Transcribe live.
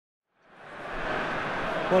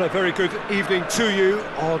Well, a very good evening to you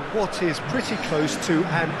on what is pretty close to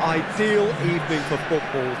an ideal evening for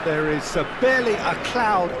football. There is barely a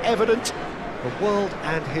cloud evident. The world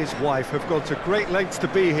and his wife have gone to great lengths to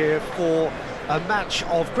be here for a match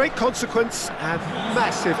of great consequence and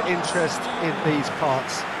massive interest in these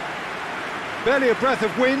parts. Barely a breath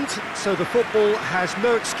of wind, so the football has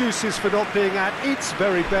no excuses for not being at its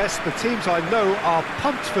very best. The teams I know are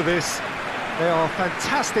pumped for this. There are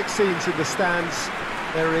fantastic scenes in the stands.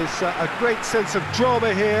 There is a great sense of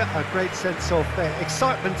drama here, a great sense of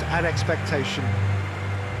excitement and expectation.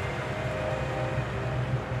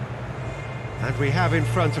 And we have in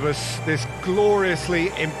front of us this gloriously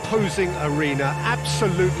imposing arena,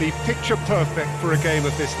 absolutely picture perfect for a game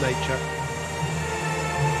of this nature.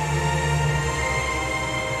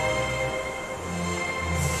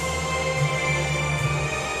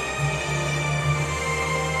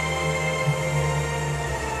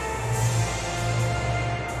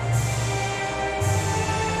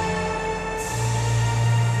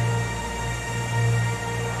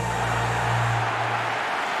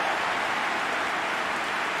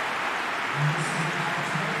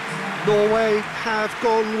 Norway have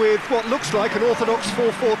gone with what looks like an orthodox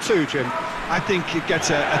 4-4-2, Jim. I think it gets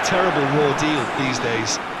a terrible raw deal these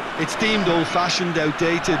days. It's deemed old-fashioned,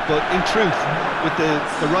 outdated, but in truth, with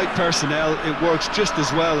the right personnel, it works just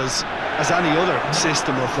as well as any other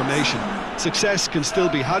system or formation. Success can still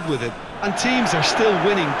be had with it, and teams are still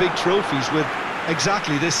winning big trophies with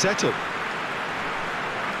exactly this setup.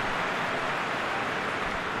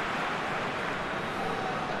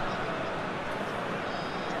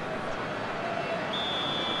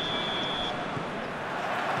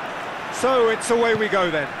 So it's away we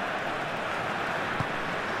go then.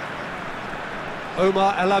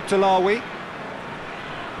 Omar El Abdullawi.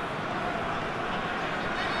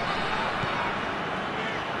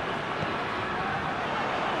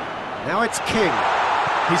 Now it's King.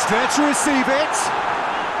 He's there to receive it.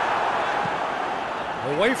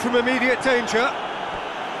 Away from immediate danger.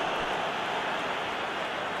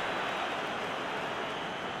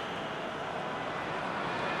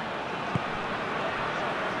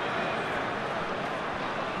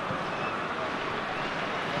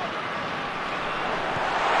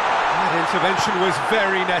 Intervention was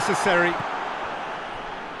very necessary.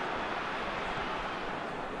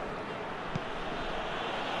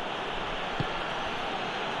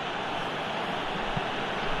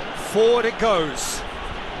 Forward it goes.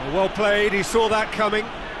 Well played, he saw that coming.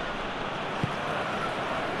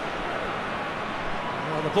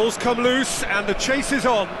 Well, the ball's come loose and the chase is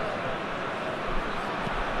on.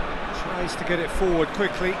 Tries to get it forward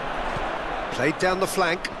quickly. Played down the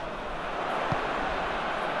flank.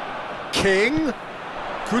 King,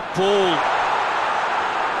 good ball.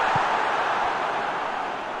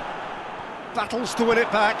 Battles to win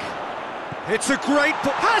it back. It's a great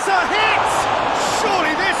ball. Has a hit!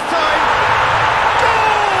 Surely this time.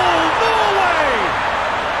 Goal! Norway!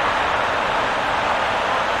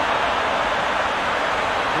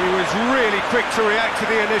 He was really quick to react to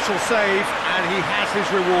the initial save, and he has his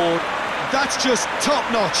reward. That's just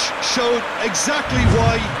top-notch. Showed exactly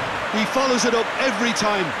why he follows it up every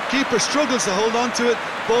time. Keeper struggles to hold on to it,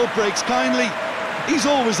 ball breaks kindly. He's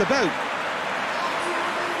always about.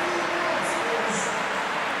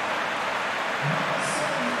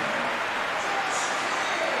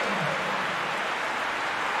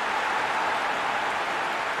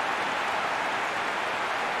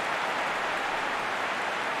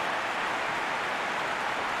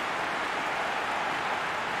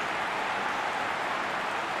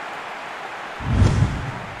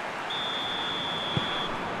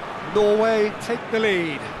 Norway take the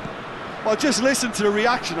lead. Well, just listen to the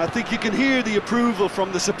reaction. I think you can hear the approval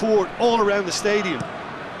from the support all around the stadium.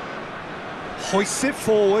 Hoists it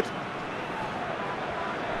forward.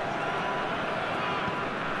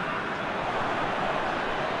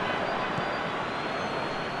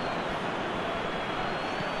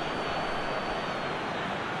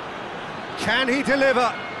 Can he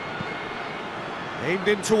deliver? Aimed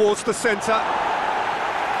in towards the centre.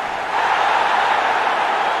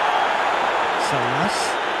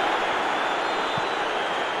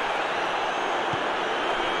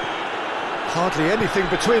 Hardly anything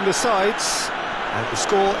between the sides, and the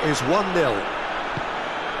score is 1-0.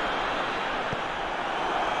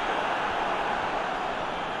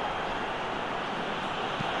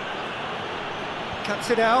 Cuts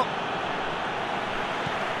it out.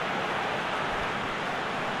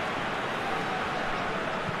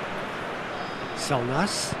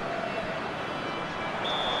 Salnas.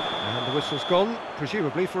 And the whistle's gone,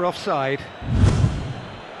 presumably for offside.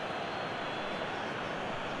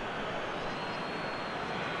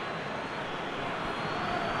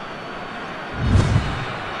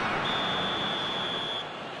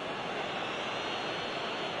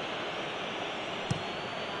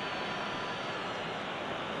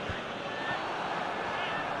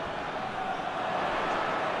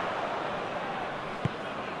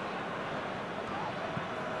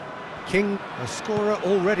 King, a scorer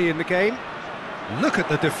already in the game. Look at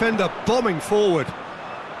the defender bombing forward.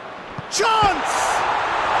 Chance!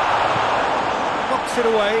 Knocks it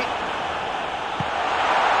away.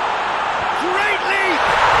 Great leap!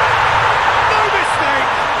 No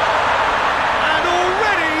mistake! And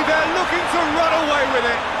already they're looking to run away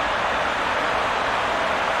with it.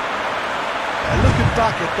 Looking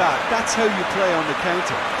back at that, that's how you play on the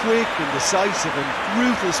counter. Quick and decisive and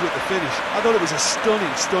ruthless with the finish. I thought it was a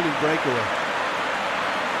stunning, stunning breakaway.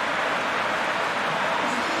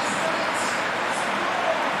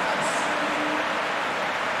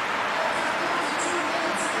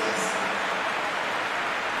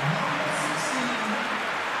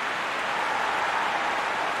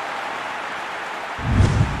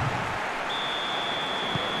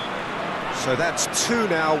 So that's two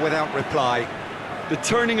now without reply. The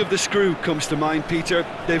turning of the screw comes to mind, Peter.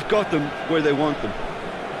 They've got them where they want them.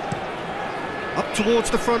 Up towards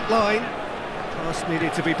the front line. Pass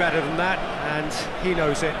needed to be better than that, and he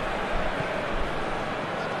knows it.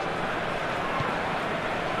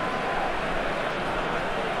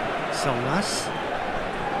 Solnas.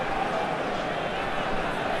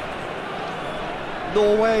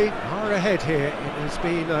 Norway are ahead here. It has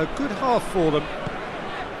been a good half for them.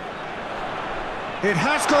 It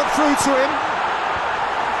has got through to him.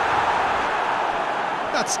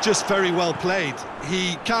 That's just very well played.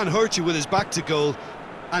 He can't hurt you with his back to goal,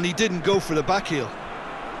 and he didn't go for the back heel.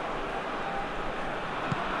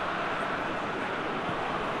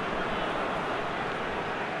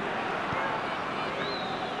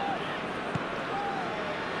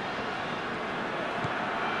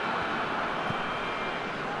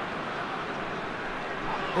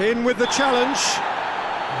 In with the challenge.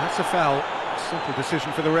 That's a foul. Simple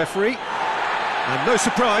decision for the referee. And no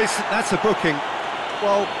surprise, that's a booking.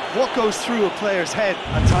 Well, what goes through a player's head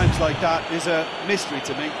at times like that is a mystery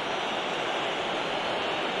to me.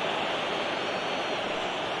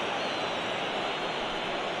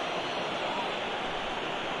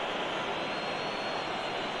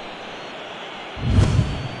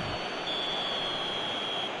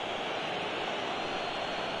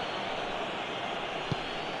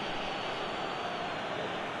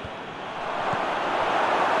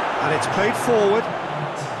 And it's played forward.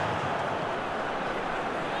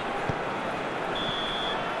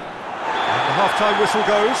 And the half-time whistle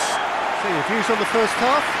goes. So your views on the first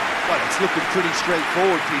half? Well, it's looking pretty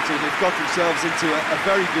straightforward, Peter. They've got themselves into a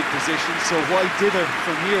very good position, so why dither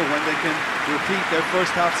from here when they can repeat their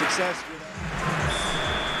first half success?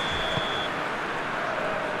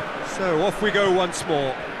 So off we go once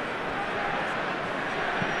more.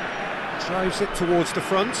 Drives it towards the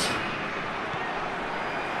front.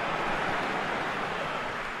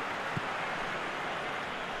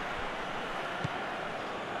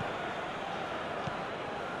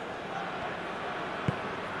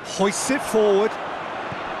 Hoists it forward.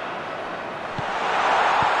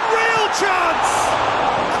 Real chance!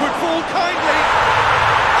 Could fall kindly.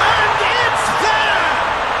 And it's there!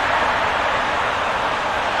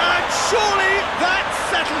 And surely that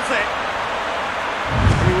settles it.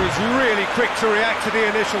 He was really quick to react to the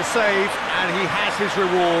initial save, and he has his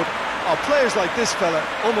reward. Oh, players like this fella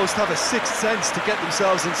almost have a sixth sense to get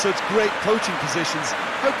themselves in such great coaching positions.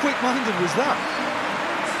 How quick-minded was that?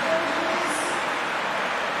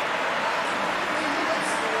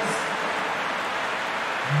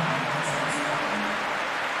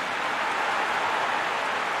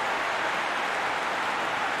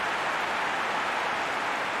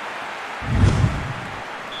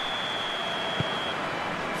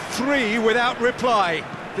 3 without reply.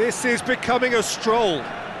 This is becoming a stroll.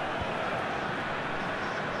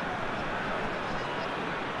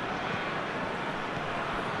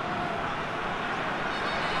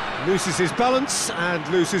 Loses his balance and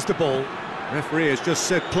loses the ball. Referee has just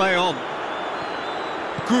said play on.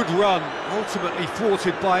 Good run, ultimately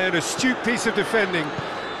thwarted by an astute piece of defending.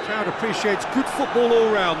 Crowd appreciates good football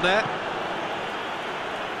all round there.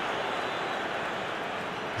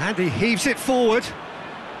 And he heaves it forward.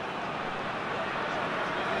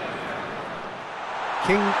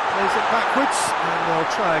 King plays it backwards, and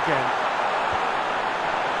they'll try again.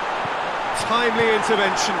 Timely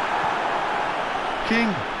intervention. King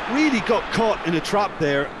really got caught in a trap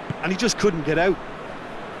there, and he just couldn't get out.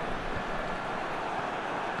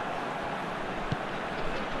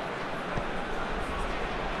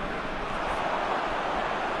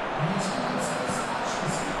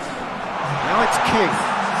 Now it's King.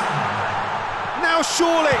 Now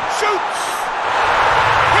surely shoots!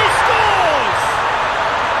 He scores!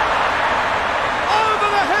 Over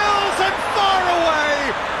the hills and far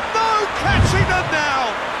away! No catching them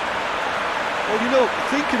now! Well, you You know,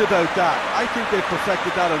 thinking about that, I think they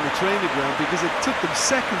perfected that on the training ground because it took them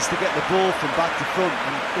seconds to get the ball from back to front,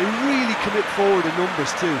 and they really commit forward in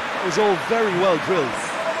numbers too. It was all very well drilled.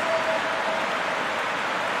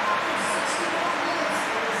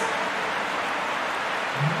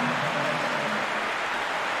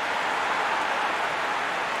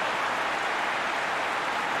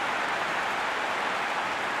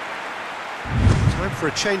 Time for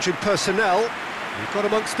a change in personnel. We've got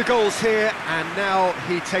amongst the goals here, and now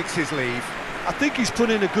he takes his leave. I think he's put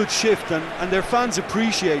in a good shift, and their fans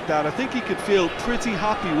appreciate that. I think he could feel pretty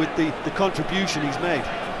happy with the contribution he's made.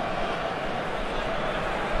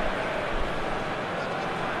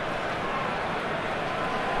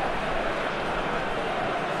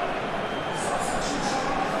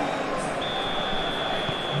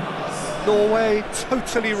 Norway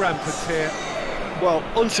totally rampant here. Well,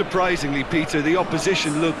 unsurprisingly, Peter, the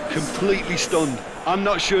opposition look completely stunned. I'm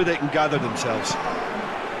not sure they can gather themselves.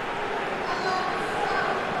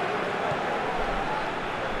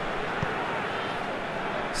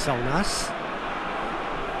 Solnas.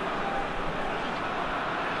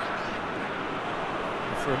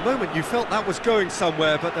 For a moment you felt that was going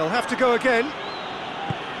somewhere, but they'll have to go again.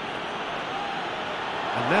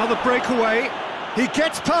 And now the breakaway. He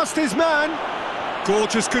gets past his man.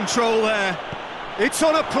 Gorgeous control there. It's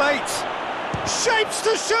on a plate. Shapes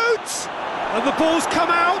to shoot! And the ball's come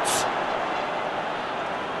out.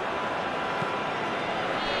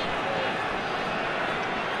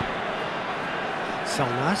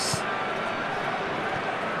 Solnas.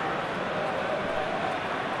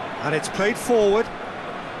 And it's played forward.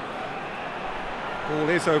 Ball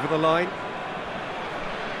is over the line.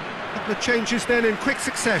 Couple of changes then in quick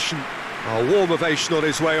succession. A warm ovation on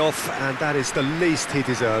his way off, and that is the least he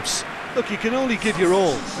deserves. Look, you can only give your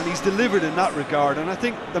all, and he's delivered in that regard, and I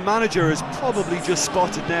think the manager has probably just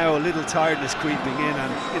spotted now a little tiredness creeping in,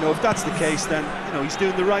 and, you know, if that's the case, then, you know, he's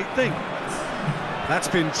doing the right thing. That's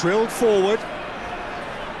been drilled forward.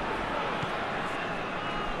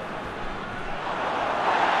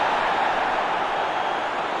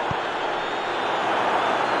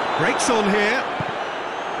 Breaks on here.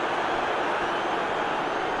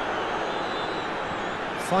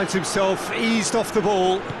 Finds himself eased off the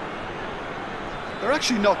ball. They're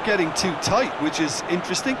actually not getting too tight, which is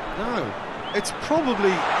interesting. No. It's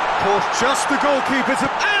probably caught Just the goalkeeper's...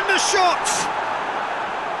 And the shot!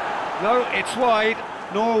 No, it's wide.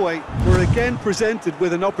 Norway were again presented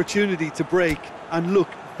with an opportunity to break and look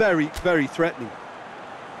very, very threatening.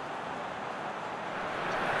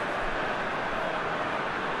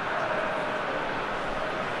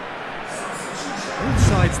 Both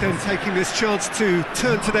sides then taking this chance to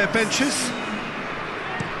turn to their benches.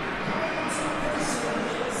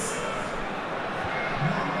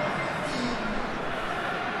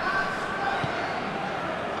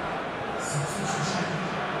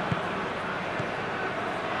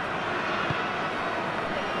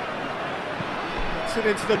 It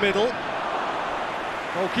into the middle.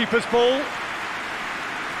 Goalkeeper's ball.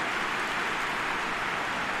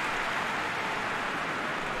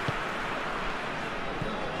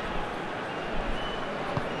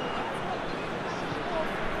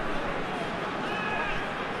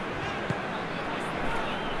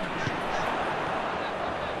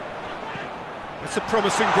 It's a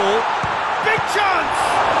promising ball. Big chance!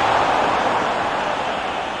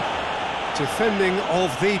 Defending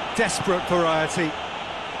of the desperate variety.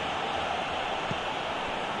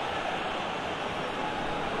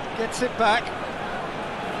 Gets it back.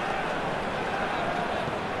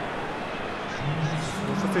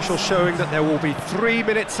 Fourth official showing that there will be 3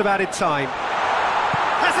 minutes of added time.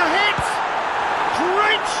 Has a hit!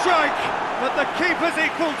 Great strike! But the keeper's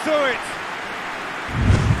equal to it.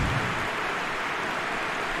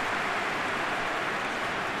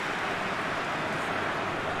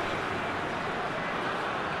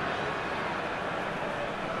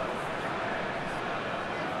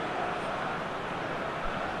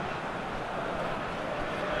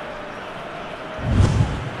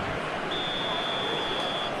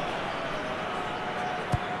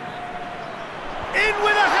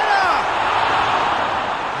 With a header!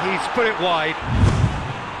 He's put it wide.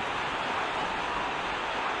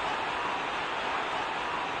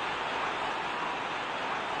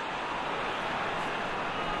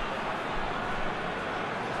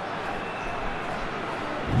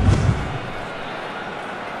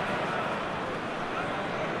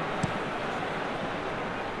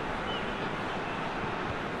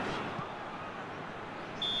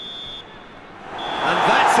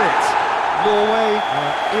 Norway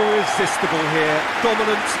are irresistible here,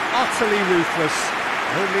 dominant, utterly ruthless.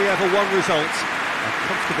 Only ever one result, a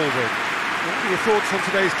comfortable win. What are your thoughts on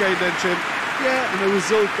today's game then, Jim? Yeah, and a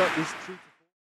result that was true.